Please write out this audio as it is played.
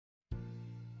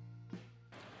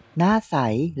หน้าใส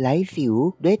ไร้สิว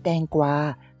ด้วยแตงกวา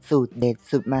สูตรเด็ด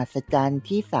สุดมหัศจรรย์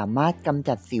ที่สามารถกำ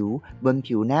จัดสิวบน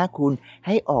ผิวหน้าคุณใ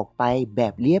ห้ออกไปแบ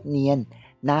บเรียบเนียน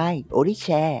นายโอริแช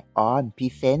ร์ออนพรี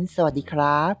เซนต์สวัสดีค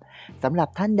รับสำหรับ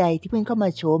ท่านใดที่เพิ่งเข้ามา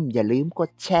ชมอย่าลืมก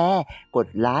ดแชร์กด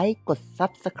ไลค์กด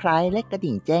Subscribe และกระ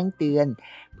ดิ่งแจ้งเตือน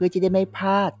เพื่อจะได้ไม่พล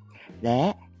าดและ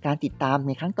การติดตามใ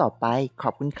นครั้งต่อไปขอ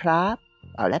บคุณครับ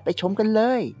เอาละไปชมกันเล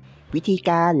ยวิธี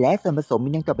การและส่วนผสมมี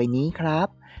ดังต่อไปนี้ครับ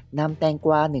นำแตงก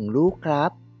วา1ลูกครั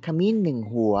บขมิ้น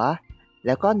1หัวแ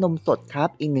ล้วก็นมสดครับ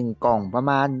อีก1กล่องประ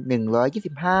มาณ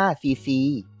125ซีซี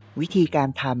วิธีการ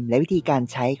ทำและวิธีการ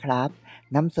ใช้ครับ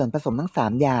นำส่วนผสมทั้ง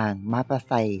3อย่างมาประ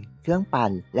ใส่เครื่องปั่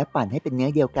นและปั่นให้เป็นเนื้อ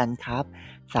เดียวกันครับ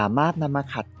สามารถนำมา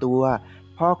ขัดตัว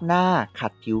พอกหน้าขั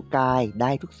ดผิวกายได้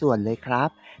ทุกส่วนเลยครับ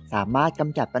สามารถก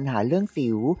ำจัดปัญหาเรื่องสิ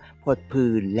วผด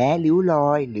ผื่นและริ้วร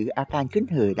อยหรืออาการขึ้น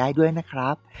เห่อได้ด้วยนะค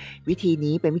รับวิธี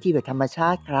นี้เป็นวิธีแบบธรรมชา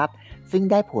ติครับซึ่ง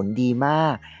ได้ผลดีมา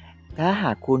กถ้าห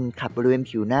ากคุณขัดบริเวณ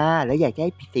ผิวหน้าและอยากให้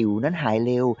สิวนั้นหายเ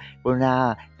ร็วกรุณา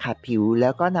ขัดผิวแล้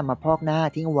วก็นำมาพอกหน้า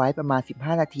ทิ้งไว้ประมาณ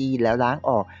15นาทีแล้วล้างอ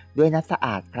อกด้วยน้ำสะอ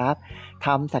าดครับท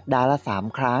ำสัปดาห์ละ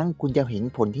3ครั้งคุณจะเห็น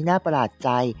ผลที่น่าประหลาดใจ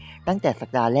ตั้งแต่สัป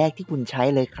ดาห์แรกที่คุณใช้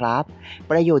เลยครับ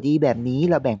ประโยชน์ดีแบบนี้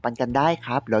เราแบ่งปันกันได้ค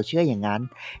รับเราเชื่ออย่างนั้น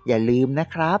อย่าลืมนะ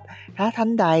ครับถ้าท่าน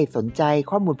ใดสนใจ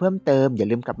ข้อมูลเพิ่มเติมอย่า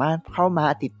ลืมกลับมาเข้ามา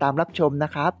ติดตามรับชมนะ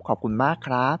ครับขอบคุณมาก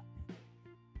ครับ